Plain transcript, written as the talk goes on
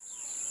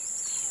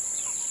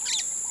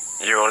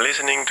You're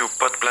listening to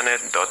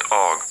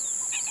podplanet.org,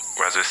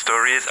 where the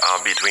stories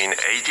are between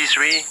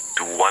 83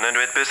 to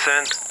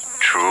 100%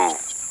 true.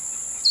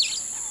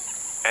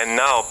 And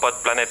now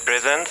Podplanet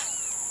presents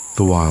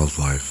The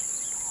Wildlife,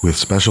 with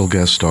special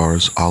guest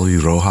stars Ali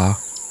Roja,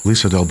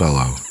 Lisa Del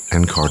Bello,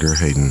 and Carter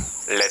Hayden.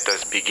 Let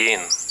Us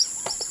Begin.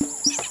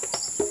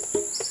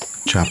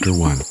 Chapter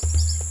 1.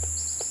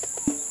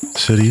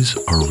 Cities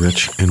are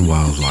rich in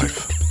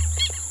wildlife.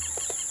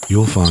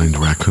 You'll find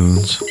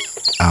raccoons,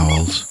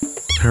 owls,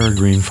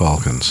 peregrine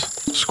falcons,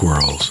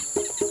 squirrels,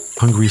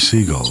 hungry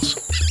seagulls,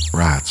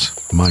 rats,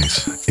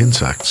 mice,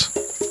 insects,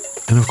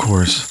 and of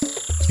course,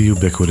 the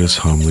ubiquitous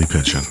homely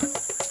pigeon.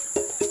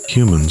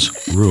 Humans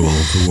rule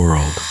the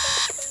world,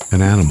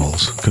 and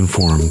animals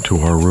conform to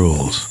our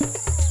rules.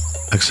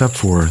 Except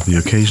for the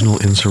occasional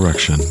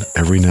insurrection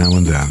every now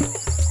and then,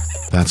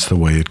 that's the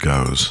way it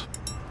goes.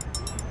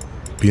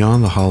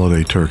 Beyond the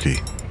holiday turkey,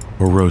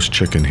 or roast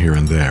chicken here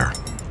and there,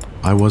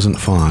 I wasn't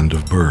fond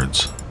of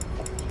birds.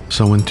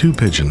 So when two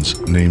pigeons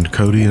named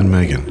Cody and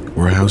Megan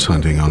were house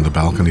hunting on the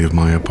balcony of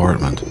my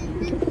apartment,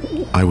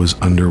 I was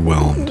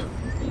underwhelmed.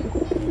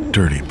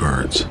 Dirty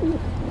birds.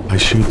 I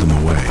shooed them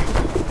away,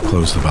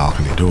 closed the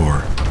balcony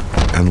door,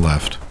 and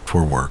left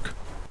for work.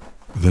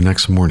 The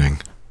next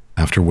morning,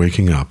 after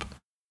waking up,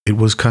 it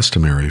was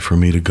customary for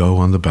me to go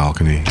on the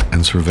balcony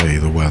and survey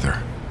the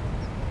weather.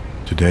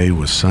 Today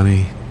was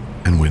sunny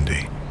and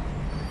windy.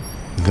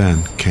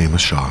 Then came a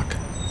shock.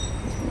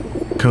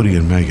 Cody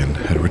and Megan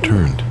had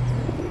returned,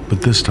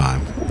 but this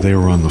time they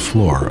were on the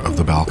floor of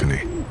the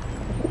balcony.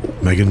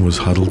 Megan was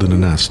huddled in a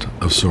nest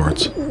of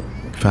sorts,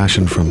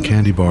 fashioned from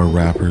candy bar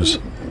wrappers,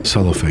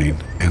 cellophane,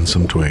 and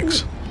some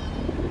twigs.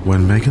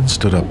 When Megan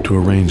stood up to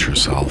arrange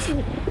herself,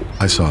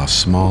 I saw a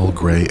small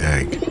gray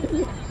egg.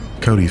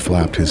 Cody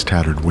flapped his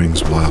tattered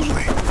wings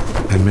wildly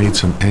and made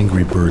some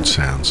angry bird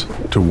sounds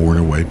to warn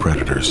away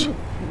predators.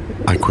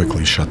 I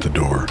quickly shut the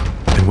door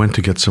and went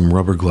to get some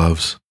rubber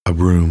gloves, a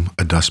broom,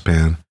 a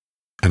dustpan,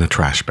 and a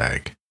trash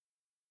bag.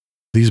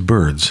 These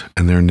birds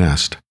and their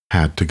nest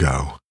had to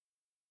go.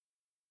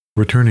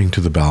 Returning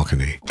to the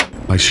balcony,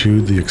 I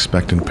shooed the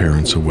expectant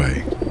parents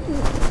away.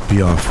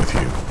 "Be off with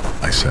you,"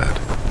 I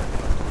said.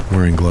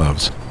 Wearing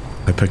gloves,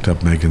 I picked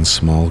up Megan's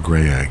small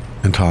gray egg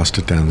and tossed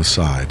it down the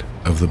side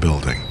of the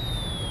building.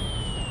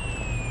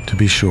 To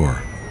be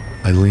sure,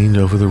 I leaned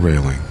over the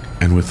railing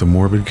and with the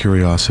morbid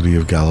curiosity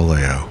of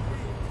Galileo,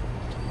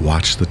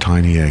 watched the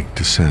tiny egg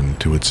descend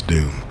to its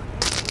doom.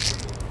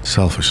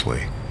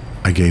 Selfishly,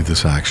 I gave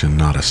this action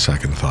not a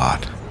second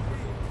thought.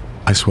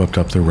 I swept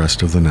up the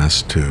rest of the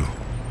nest too.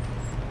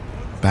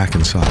 Back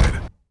inside,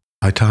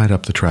 I tied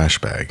up the trash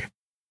bag,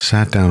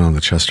 sat down on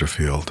the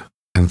Chesterfield,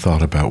 and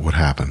thought about what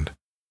happened.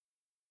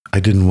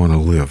 I didn't want to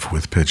live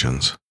with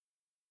pigeons.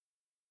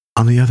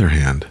 On the other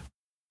hand,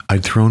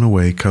 I'd thrown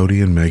away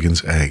Cody and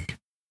Megan's egg,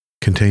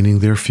 containing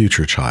their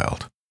future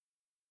child.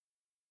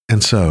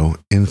 And so,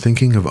 in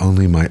thinking of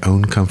only my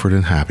own comfort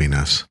and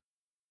happiness,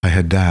 I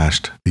had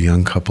dashed the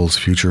young couple's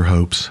future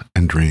hopes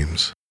and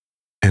dreams.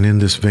 And in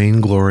this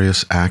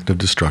vainglorious act of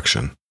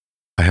destruction,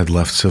 I had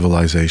left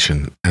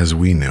civilization as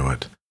we knew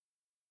it,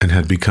 and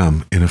had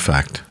become, in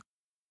effect,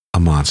 a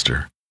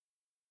monster.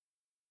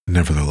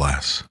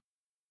 Nevertheless,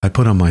 I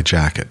put on my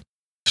jacket,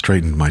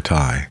 straightened my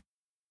tie,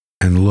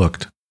 and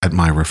looked at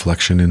my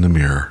reflection in the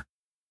mirror.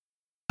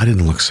 I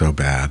didn't look so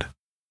bad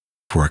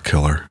for a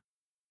killer.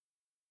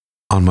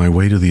 On my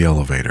way to the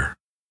elevator,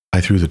 I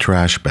threw the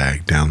trash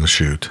bag down the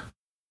chute.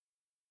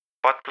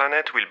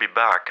 Podplanet will be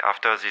back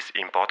after this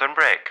important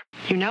break.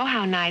 You know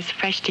how nice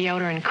fresh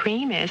deodorant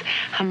cream is,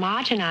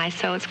 homogenized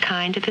so it's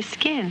kind to the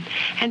skin.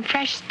 And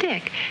fresh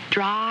stick,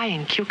 dry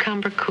and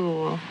cucumber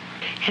cool.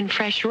 And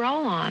fresh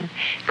roll-on,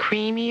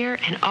 creamier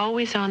and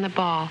always on the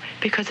ball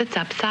because it's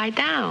upside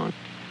down.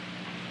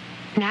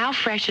 Now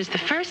Fresh is the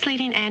first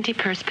leading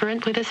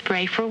antiperspirant with a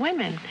spray for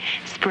women.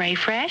 Spray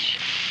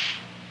fresh,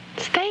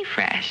 stay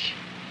fresh.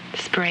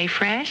 Spray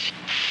fresh,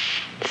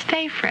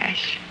 stay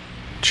fresh.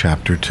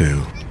 Chapter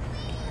 2.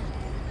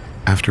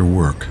 After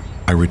work,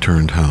 I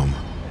returned home.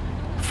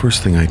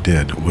 First thing I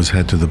did was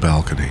head to the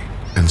balcony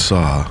and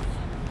saw,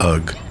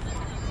 ugh,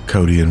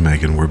 Cody and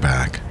Megan were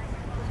back.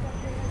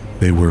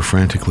 They were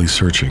frantically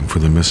searching for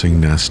the missing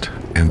nest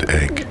and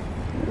egg.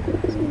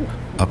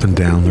 Up and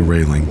down the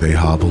railing they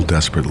hobbled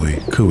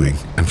desperately, cooing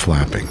and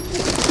flapping.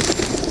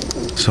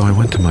 So I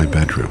went to my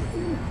bedroom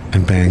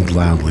and banged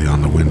loudly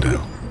on the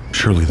window.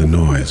 Surely the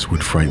noise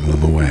would frighten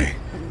them away.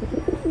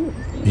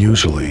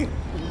 Usually,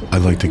 I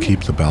like to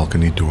keep the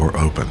balcony door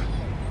open.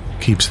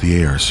 Keeps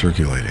the air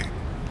circulating.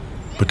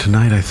 But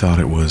tonight I thought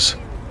it was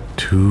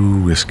too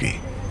risky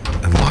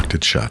and locked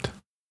it shut.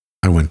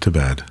 I went to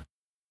bed.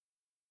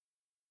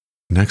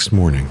 Next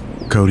morning,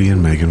 Cody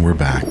and Megan were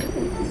back.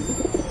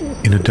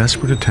 In a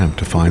desperate attempt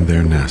to find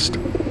their nest,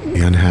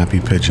 the unhappy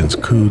pigeons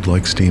cooed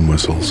like steam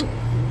whistles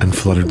and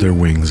fluttered their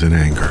wings in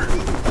anger.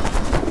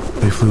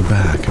 They flew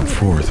back and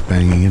forth,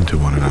 banging into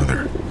one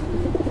another.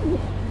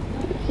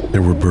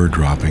 There were bird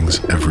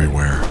droppings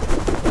everywhere.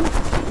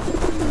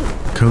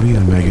 Cody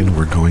and Megan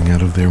were going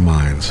out of their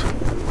minds.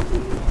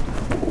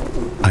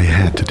 I I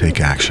had to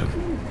take action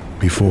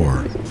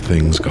before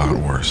things got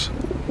worse.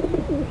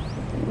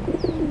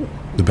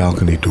 The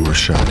balcony door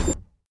shut.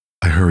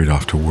 I hurried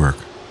off to work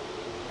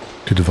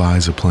to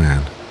devise a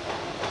plan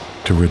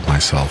to rid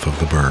myself of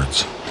the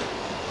birds.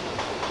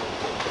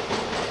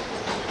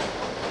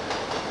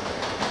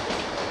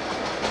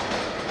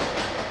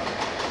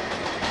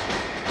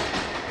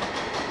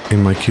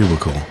 In my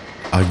cubicle,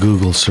 I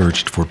Google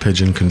searched for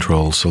pigeon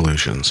control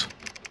solutions.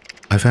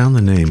 I found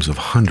the names of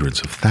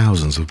hundreds of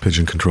thousands of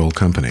pigeon control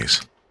companies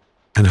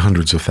and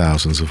hundreds of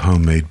thousands of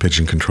homemade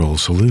pigeon control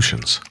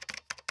solutions.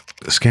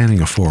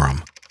 Scanning a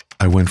forum,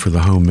 I went for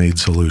the homemade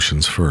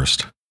solutions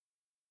first.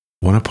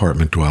 One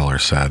apartment dweller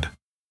said,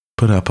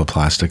 "Put up a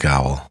plastic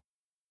owl."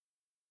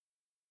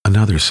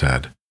 Another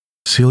said,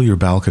 "Seal your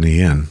balcony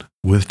in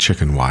with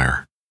chicken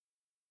wire."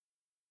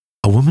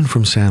 A woman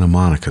from Santa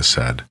Monica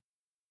said,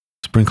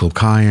 "Sprinkle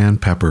cayenne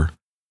pepper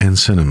and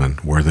cinnamon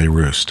where they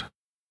roost."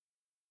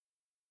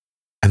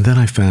 And then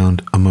I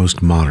found a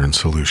most modern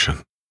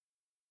solution.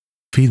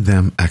 "Feed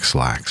them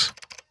X-Lax,"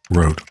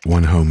 wrote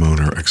one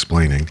homeowner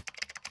explaining.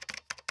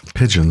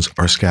 "Pigeons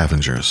are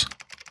scavengers.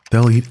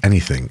 They'll eat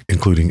anything,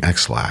 including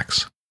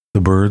X-Lax.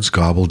 The birds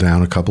gobble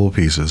down a couple of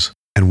pieces,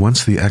 and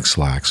once the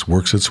X-Lax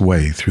works its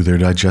way through their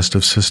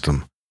digestive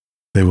system,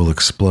 they will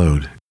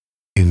explode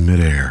in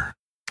midair."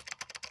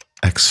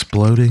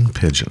 Exploding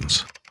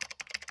pigeons.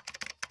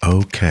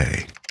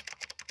 Okay.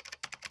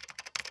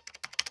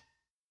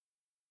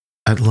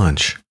 At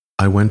lunch,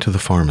 I went to the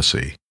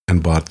pharmacy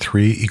and bought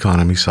 3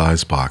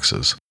 economy-size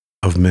boxes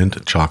of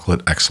mint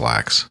chocolate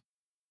X-Lax.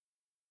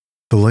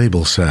 The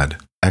label said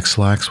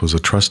X-Lax was a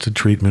trusted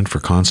treatment for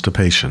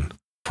constipation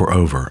for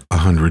over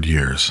 100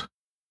 years.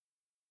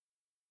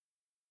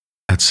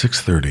 At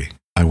 6:30,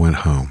 I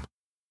went home.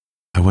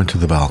 I went to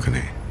the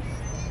balcony.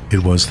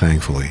 It was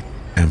thankfully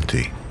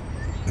empty.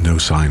 No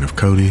sign of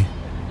Cody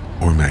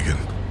or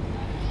Megan.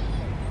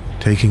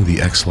 Taking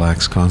the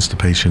X-Lax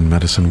constipation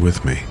medicine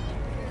with me,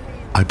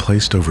 I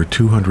placed over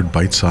 200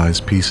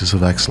 bite-sized pieces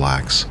of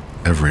X-Lax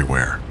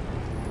everywhere.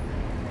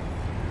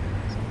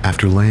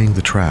 After laying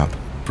the trap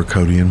for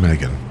Cody and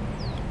Megan,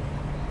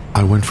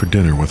 I went for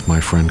dinner with my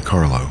friend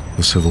Carlo,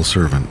 the civil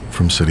servant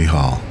from City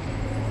Hall.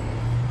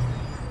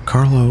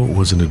 Carlo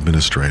was an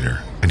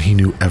administrator, and he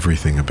knew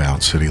everything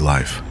about city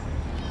life.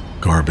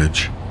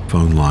 Garbage,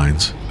 phone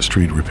lines,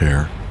 street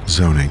repair,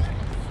 zoning,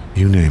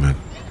 you name it,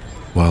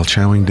 while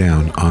chowing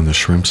down on the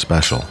shrimp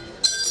special.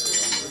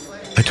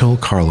 I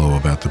told Carlo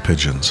about the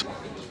pigeons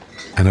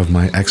and of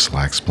my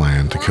X-Lax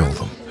plan to kill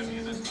them.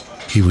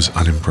 He was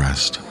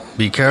unimpressed.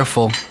 "Be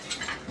careful,"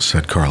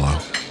 said Carlo.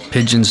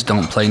 "Pigeons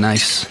don't play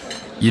nice.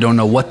 You don't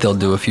know what they'll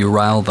do if you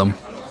rile them.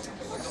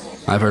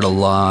 I've heard a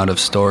lot of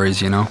stories,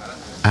 you know."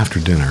 After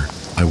dinner,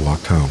 I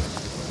walked home.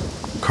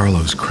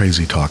 Carlo's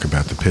crazy talk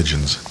about the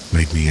pigeons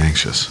made me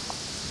anxious.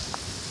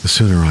 The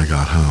sooner I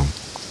got home,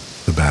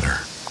 the better.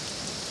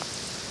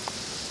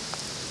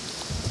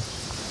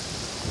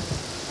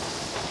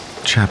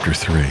 Chapter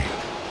 3.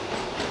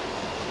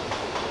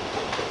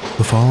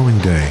 The following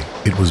day,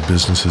 it was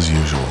business as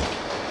usual.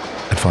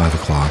 At 5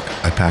 o'clock,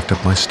 I packed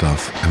up my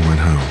stuff and went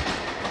home.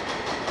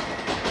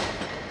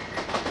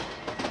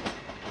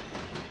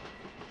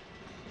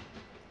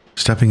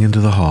 Stepping into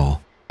the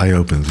hall, I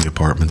opened the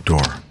apartment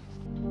door.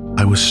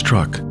 I was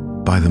struck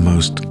by the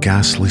most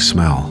ghastly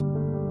smell,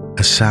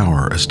 as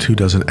sour as 2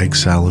 dozen egg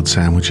salad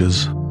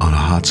sandwiches on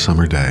a hot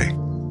summer day.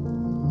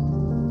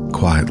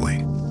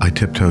 Quietly, I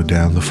tiptoed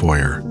down the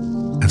foyer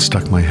and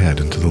stuck my head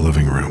into the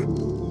living room.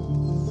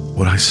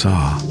 What I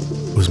saw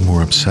was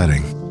more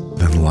upsetting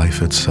than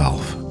life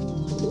itself.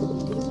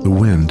 The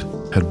wind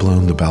had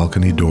blown the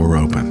balcony door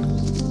open,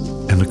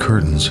 and the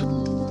curtains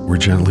were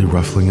gently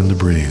ruffling in the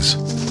breeze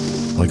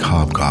like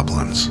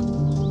hobgoblins.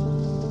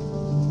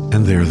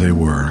 And there they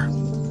were,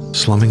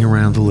 slumming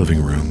around the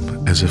living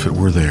room as if it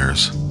were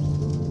theirs.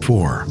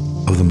 4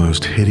 of the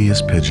most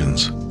hideous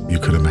pigeons you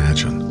could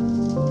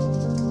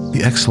imagine.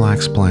 The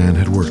X-Lax plan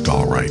had worked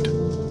all right,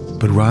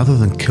 but rather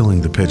than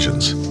killing the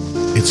pigeons,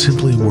 it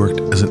simply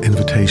worked as an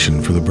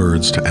invitation for the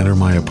birds to enter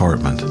my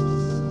apartment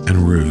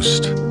and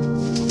roost.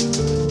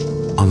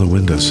 On the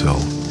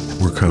windowsill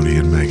were Cody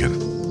and Megan.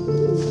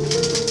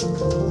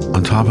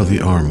 On top of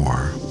the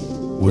armoire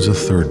was a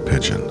 3rd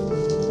pigeon.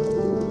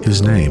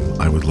 His name,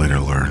 I would later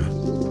learn,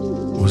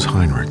 was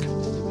Heinrich.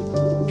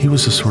 He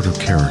was the sort of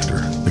character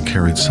that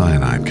carried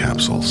cyanide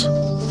capsules.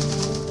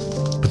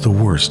 But the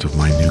worst of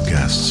my new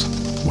guests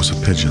was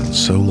a pigeon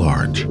so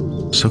large,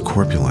 so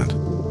corpulent,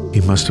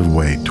 he must have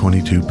weighed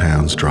 22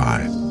 pounds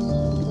dry.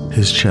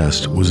 His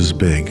chest was as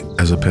big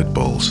as a pit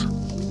bull's.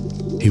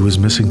 He was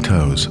missing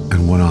toes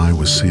and one eye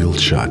was sealed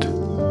shut.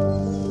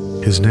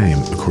 His name,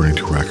 according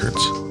to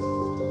records,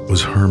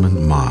 was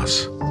Herman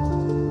Maas.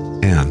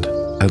 And,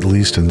 at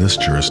least in this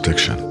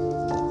jurisdiction,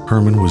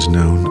 Herman was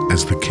known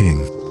as the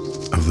king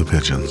of the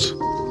pigeons.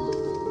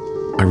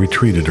 I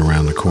retreated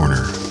around the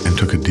corner and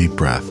took a deep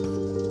breath.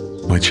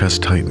 My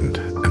chest tightened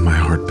and my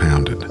heart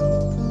pounded,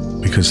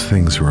 because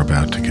things were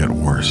about to get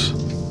worse,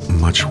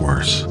 much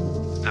worse.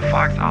 The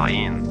facts are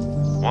in.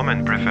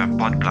 Women prefer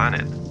Pod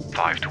Planet.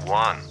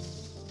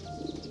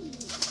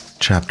 5-1.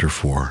 Chapter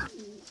 4.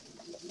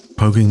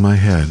 Poking my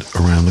head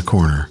around the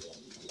corner,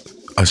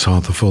 I saw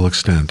the full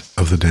extent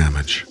of the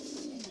damage.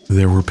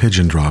 There were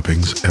pigeon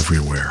droppings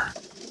everywhere,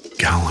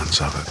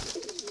 gallons of it.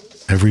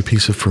 Every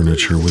piece of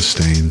furniture was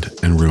stained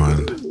and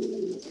ruined.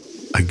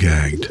 I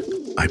gagged.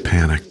 I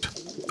panicked.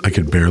 I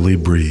could barely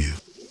breathe.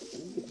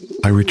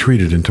 I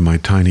retreated into my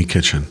tiny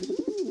kitchen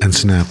and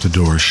snapped the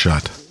doors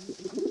shut.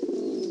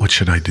 What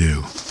should I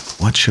do?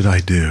 What should I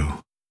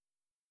do?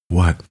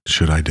 What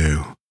should I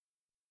do?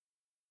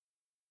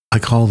 I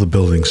called the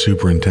building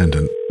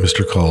superintendent,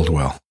 Mr.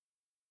 Caldwell.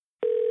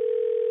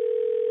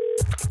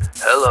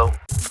 Hello.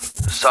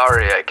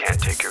 Sorry I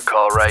can't take your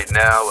call right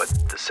now.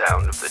 At the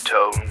sound of the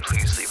tone,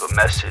 please leave a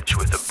message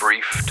with a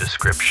brief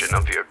description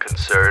of your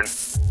concern.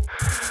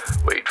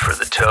 Wait for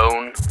the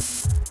tone.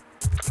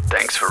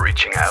 Thanks for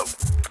reaching out.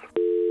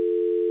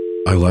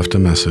 I left a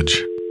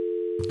message,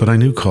 but I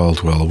knew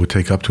Caldwell would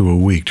take up to a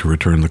week to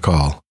return the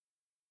call.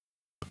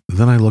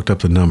 Then I looked up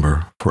the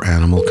number for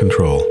animal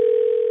control.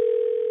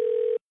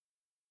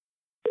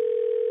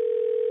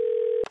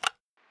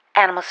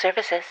 Animal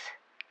Services?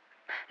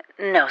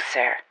 No,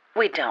 sir.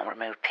 We don't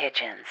remove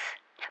pigeons.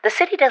 The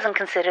city doesn't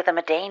consider them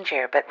a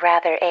danger, but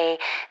rather a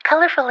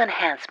colorful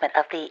enhancement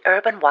of the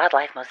urban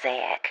wildlife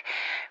mosaic.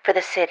 For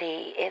the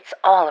city, it's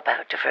all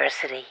about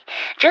diversity.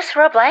 Just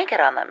throw a blanket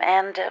on them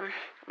and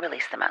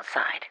release them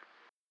outside.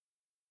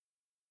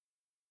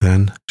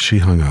 Then she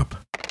hung up.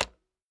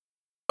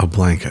 A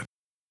blanket.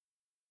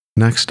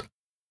 Next,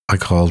 I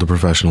called a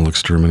professional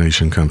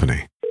extermination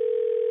company.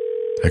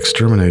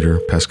 Exterminator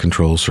Pest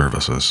Control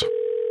Services.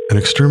 An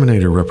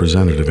exterminator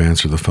representative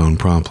answered the phone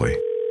promptly.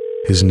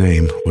 His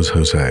name was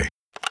Jose.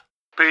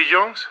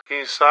 Pigeons?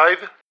 Inside?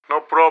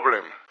 No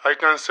problem. I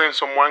can send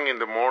someone in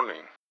the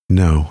morning.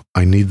 No,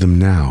 I need them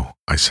now,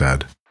 I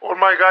said. All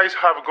my guys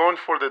have gone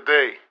for the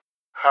day.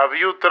 Have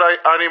you tried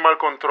animal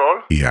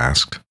control? He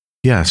asked.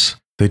 Yes,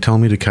 they tell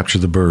me to capture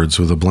the birds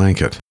with a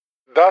blanket,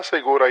 That's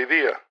a good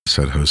idea.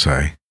 said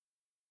Jose.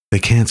 They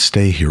can't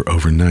stay here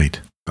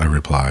overnight, I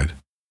replied.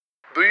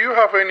 Do you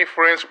have any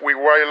friends with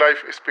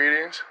wildlife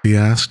experience? He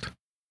asked.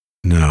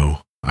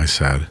 No, I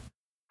said.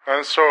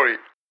 I'm sorry.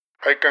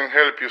 I can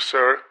help you,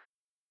 sir.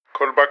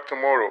 Call back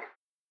tomorrow.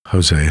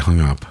 Jose hung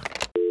up.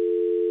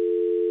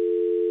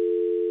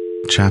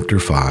 Chapter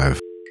 5.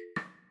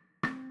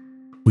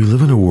 We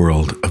live in a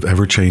world of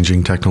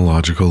ever-changing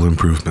technological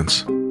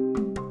improvements,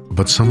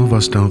 but some of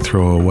us don't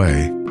throw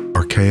away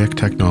archaic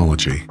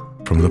technology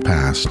from the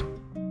past.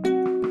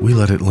 We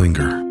let it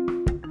linger.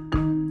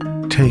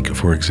 Take,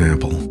 for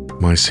example,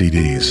 my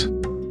CDs.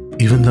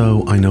 Even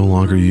though I no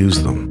longer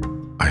use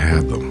them, I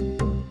had them.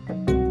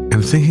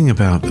 And thinking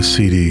about the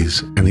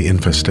CDs and the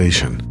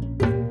infestation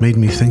made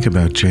me think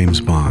about James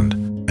Bond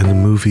and the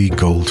movie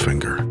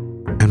Goldfinger,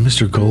 and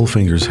Mr.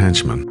 Goldfinger's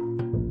henchman,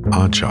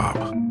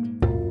 Oddjob.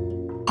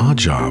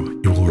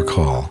 Oddjob, you will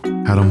recall,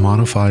 had a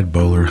modified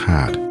bowler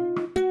hat,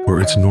 where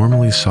its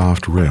normally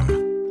soft rim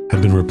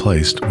had been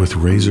replaced with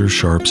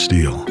razor-sharp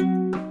steel.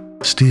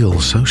 Steel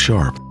so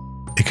sharp,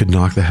 it could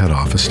knock the head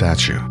off a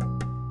statue.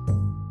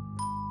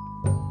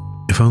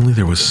 If only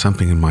there was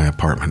something in my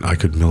apartment I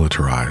could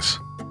militarize.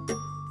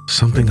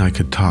 Something I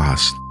could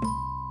toss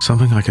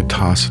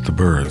at the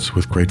birds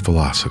with great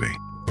velocity,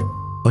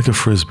 like a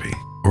frisbee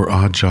or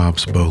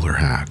Oddjob's bowler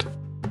hat.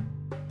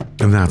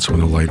 And that's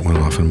when a light went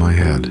off in my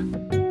head.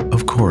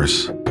 Of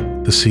course,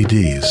 the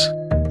CDs.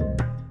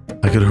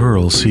 I could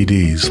hurl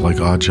CDs like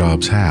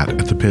Oddjob's hat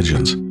at the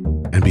pigeons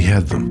and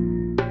behead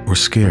them, or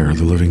scare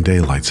the living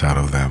daylights out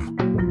of them.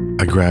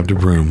 I grabbed a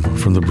broom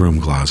from the broom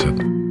closet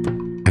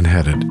and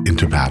headed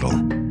into battle.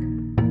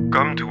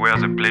 Come to where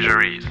the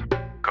pleasure is.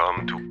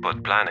 Come to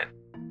Pod Planet.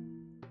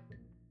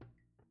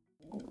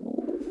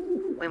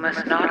 We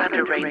must not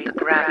underrate the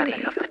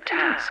gravity of the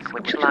task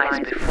which lies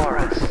before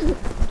us,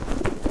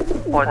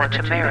 or the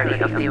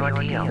temerity of the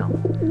ordeal,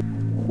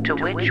 to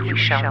which we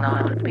shall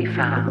not be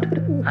found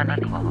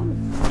unequal.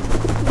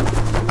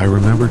 I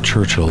remembered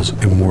Churchill's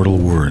immortal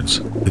words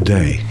the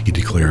day he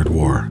declared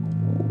war.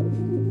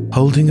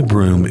 Holding a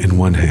broom in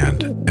one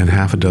hand and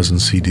half a dozen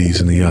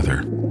CDs in the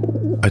other,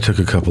 I took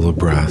a couple of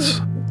breaths,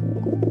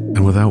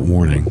 and without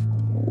warning,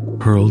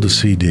 hurled a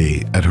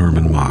CD at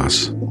Herman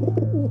Moss.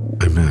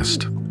 I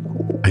missed.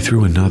 I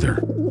threw another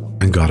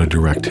and got a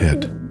direct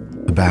hit.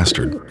 The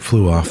bastard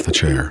flew off the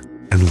chair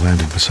and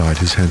landed beside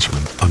his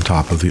henchman on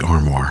top of the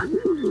armoire.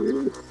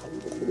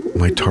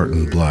 My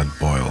tartan blood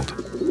boiled.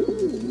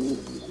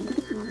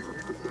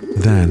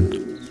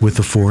 Then, with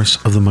the force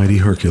of the mighty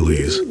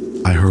Hercules,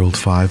 I hurled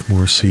 5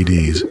 more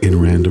CDs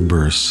in random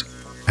bursts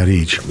at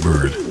each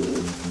bird.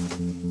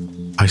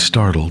 I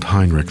startled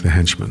Heinrich the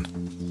henchman,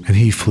 and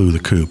he flew the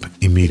coop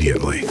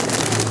immediately.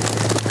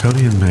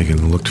 Cody and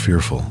Megan looked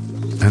fearful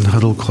and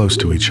huddled close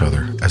to each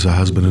other as a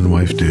husband and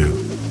wife do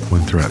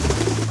when threatened.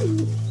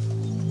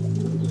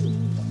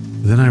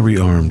 Then I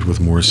rearmed with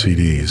more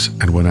CDs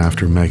and went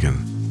after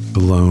Megan, the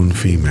lone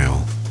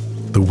female,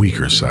 the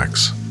weaker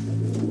sex.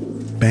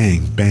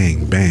 Bang,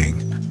 bang, bang.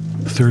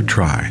 Third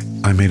try,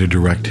 I made a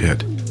direct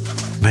hit.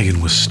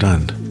 Megan was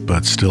stunned,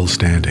 but still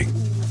standing.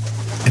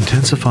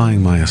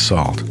 Intensifying my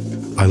assault,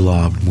 I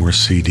lobbed more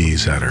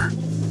CDs at her.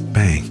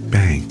 Bang,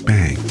 bang,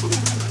 bang.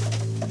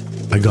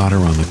 I got her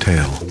on the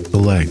tail, the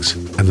legs,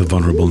 and the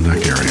vulnerable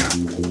neck area.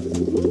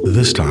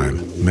 This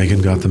time,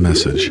 Megan got the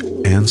message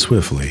and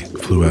swiftly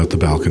flew out the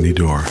balcony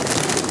door.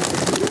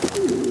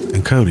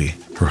 And Cody,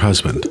 her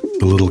husband,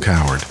 the little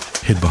coward,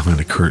 hid behind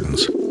the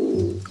curtains.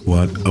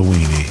 What a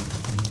weenie.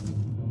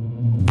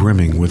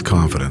 Brimming with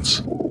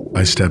confidence,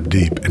 I stepped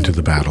deep into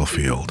the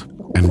battlefield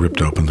and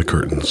ripped open the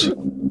curtains.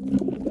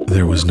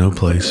 There was no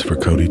place for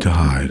Cody to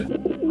hide,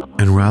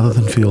 and rather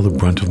than feel the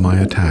brunt of my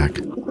attack,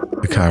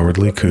 the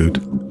cowardly coot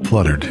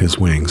fluttered his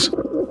wings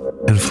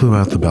and flew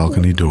out the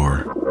balcony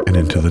door and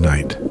into the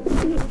night.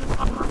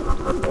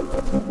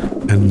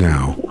 And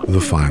now, the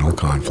final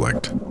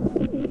conflict.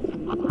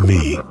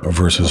 Me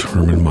versus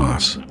Herman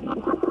Moss,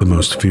 the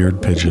most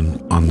feared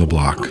pigeon on the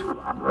block.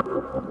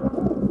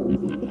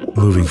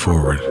 Moving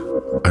forward,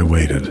 I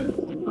waited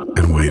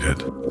and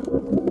waited.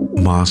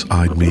 Moss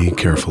eyed me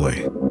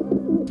carefully,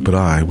 but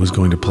I was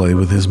going to play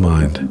with his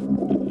mind.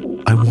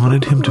 I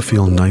wanted him to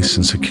feel nice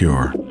and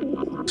secure,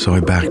 so I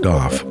backed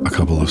off a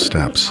couple of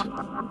steps.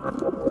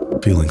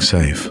 Feeling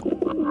safe,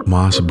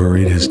 Moss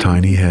buried his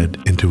tiny head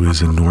into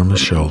his enormous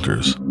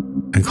shoulders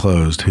and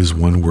closed his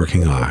one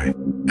working eye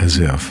as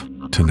if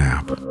to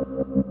nap.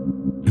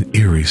 An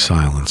eerie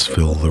silence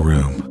filled the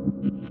room.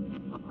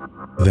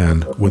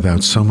 Then,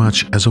 without so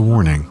much as a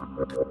warning,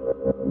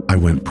 I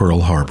went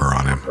Pearl Harbor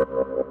on him.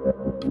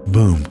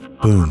 Boom,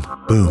 boom,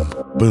 boom,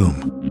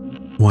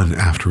 boom. One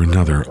after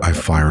another, I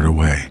fired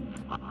away.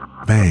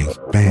 Bang,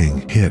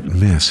 bang, hit,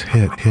 miss,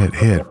 hit, hit,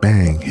 hit,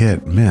 bang,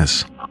 hit,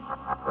 miss.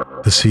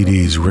 The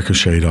CDs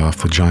ricocheted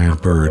off the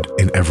giant bird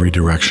in every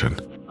direction,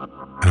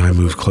 and I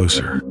moved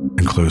closer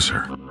and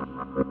closer.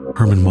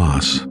 Herman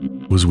Moss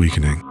was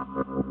weakening,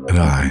 and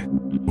I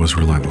was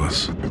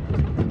relentless.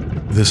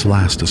 This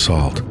last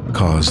assault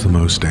caused the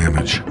most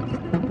damage.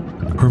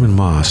 Herman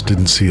Moss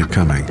didn't see it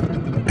coming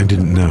and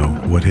didn't know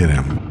what hit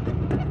him.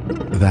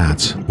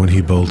 That's when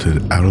he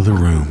bolted out of the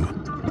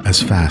room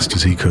as fast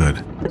as he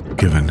could,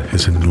 given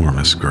his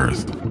enormous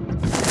girth.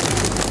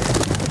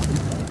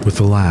 With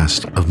the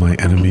last of my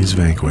enemies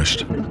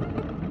vanquished,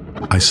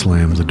 I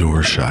slammed the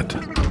door shut.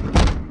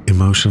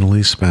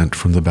 Emotionally spent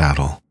from the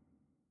battle,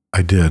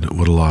 I did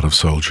what a lot of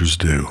soldiers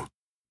do.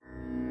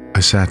 I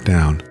sat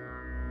down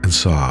and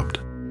sobbed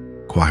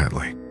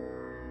quietly.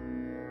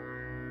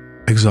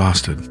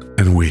 Exhausted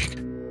and weak,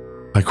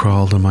 I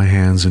crawled on my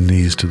hands and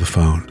knees to the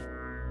phone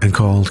and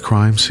called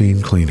crime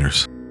scene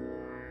cleaners.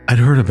 I'd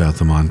heard about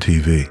them on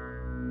TV.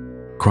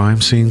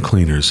 Crime scene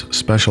cleaners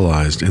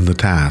specialized in the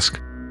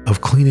task of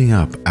cleaning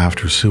up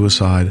after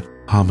suicide,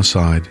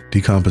 homicide,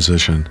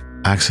 decomposition,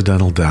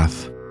 accidental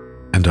death,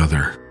 and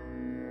other.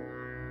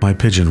 My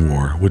pigeon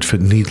war would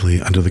fit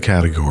neatly under the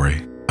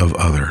category of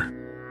other.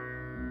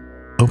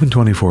 Open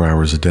 24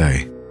 hours a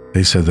day,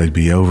 they said they'd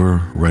be over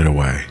right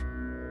away.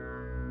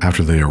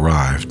 After they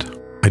arrived,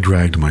 I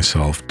dragged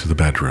myself to the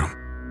bedroom.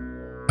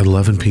 At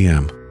 11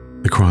 p.m.,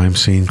 the crime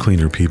scene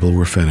cleaner people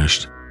were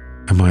finished,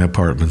 and my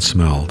apartment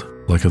smelled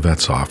like a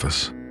vet's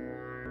office.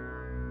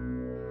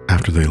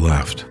 After they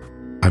left,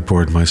 I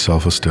poured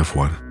myself a stiff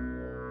one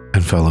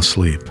and fell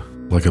asleep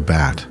like a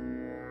bat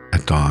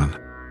at dawn.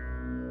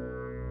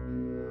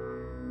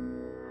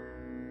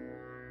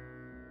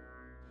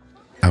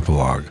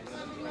 Epilogue.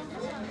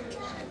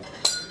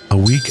 A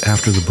week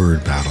after the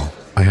bird battle,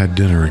 I had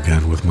dinner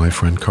again with my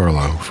friend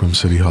Carlo from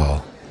City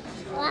Hall.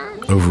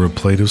 Over a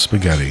plate of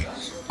spaghetti,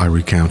 I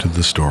recounted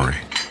the story.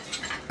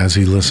 As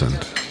he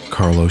listened,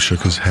 Carlo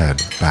shook his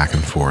head back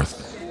and forth.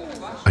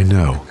 I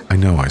know,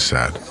 I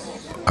said.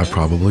 I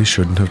probably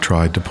shouldn't have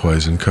tried to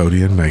poison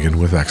Cody and Megan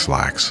with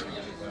X-Lax.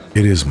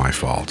 It is my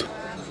fault,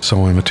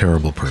 so I'm a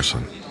terrible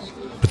person.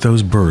 But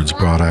those birds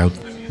brought out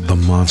the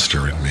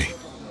monster in me.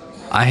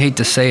 I hate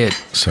to say it,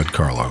 said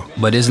Carlo.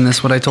 But isn't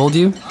this what I told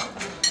you?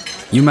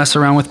 You mess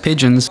around with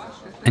pigeons,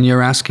 and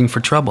you're asking for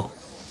trouble.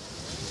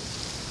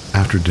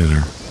 After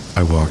dinner,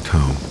 I walked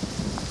home.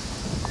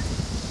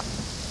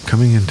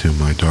 Coming into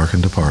my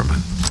darkened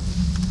apartment,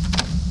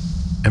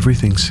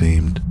 everything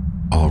seemed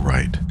all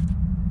right,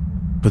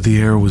 but the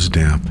air was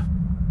damp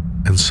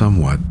and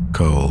somewhat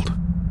cold.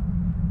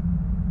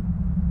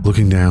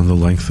 Looking down the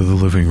length of the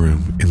living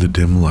room in the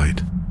dim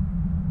light,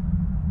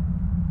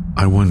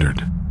 I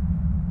wondered,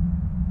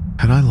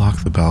 had I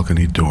locked the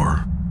balcony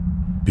door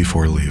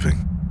before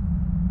leaving?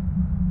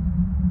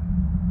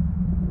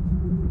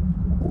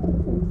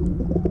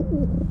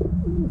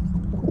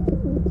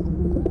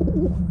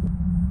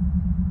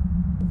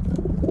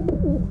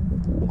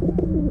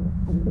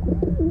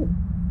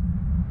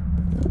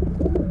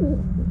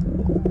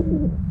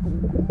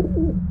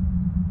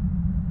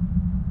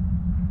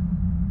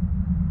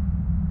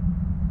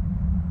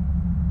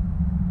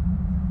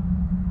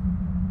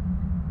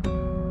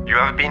 You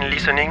have been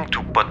listening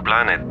to Pod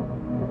Planet,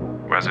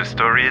 where the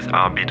stories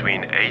are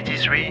between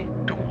 83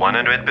 to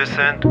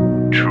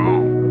 100%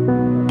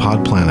 true.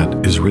 Pod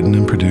Planet is written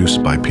and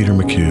produced by Peter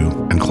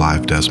McHugh and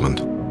Clive Desmond.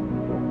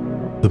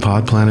 The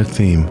Pod Planet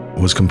theme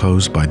was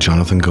composed by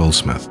Jonathan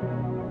Goldsmith.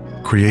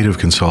 Creative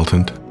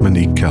consultant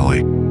Monique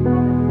Kelly.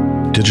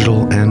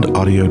 Digital and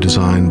audio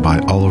design by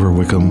Oliver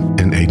Wickham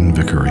and Aidan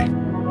Vickery.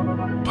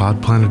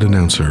 Pod Planet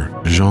announcer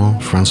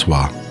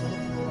Jean-Francois.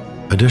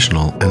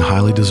 Additional and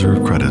highly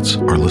deserved credits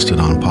are listed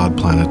on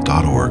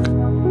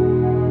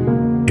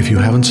podplanet.org. If you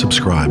haven't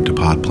subscribed to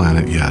Pod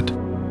Planet yet,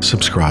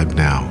 subscribe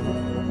now.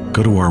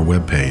 Go to our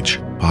webpage,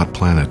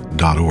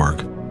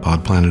 podplanet.org.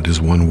 Pod Planet is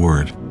one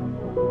word.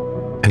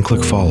 And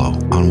click follow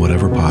on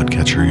whatever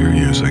podcatcher you're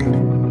using.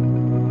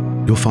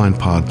 You'll find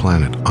Pod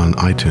Planet on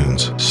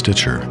iTunes,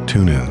 Stitcher,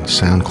 TuneIn,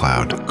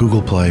 SoundCloud,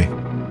 Google Play,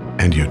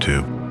 and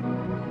YouTube.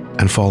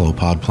 And follow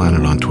Pod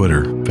Planet on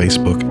Twitter,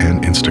 Facebook,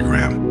 and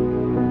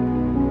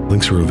Instagram.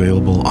 Links are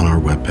available on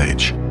our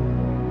webpage.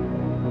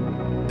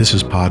 This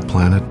is Pod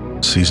Planet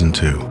Season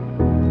 2.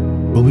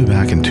 We'll be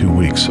back in 2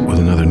 weeks with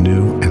another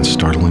new and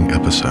startling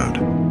episode.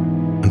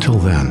 Until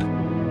then,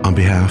 on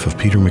behalf of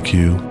Peter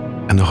McHugh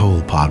and the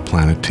whole Pod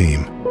Planet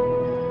team,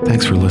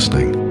 thanks for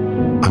listening.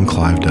 I'm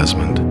Clive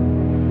Desmond.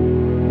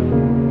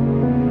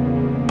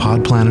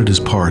 Pod Planet is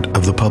part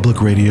of the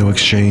Public Radio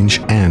Exchange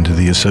and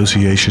the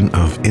Association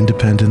of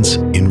Independents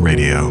in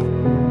Radio.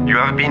 You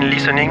have been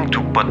listening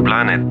to Pod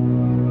Planet.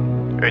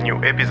 A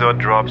new episode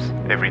drops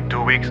every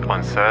 2 weeks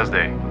on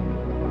Thursday.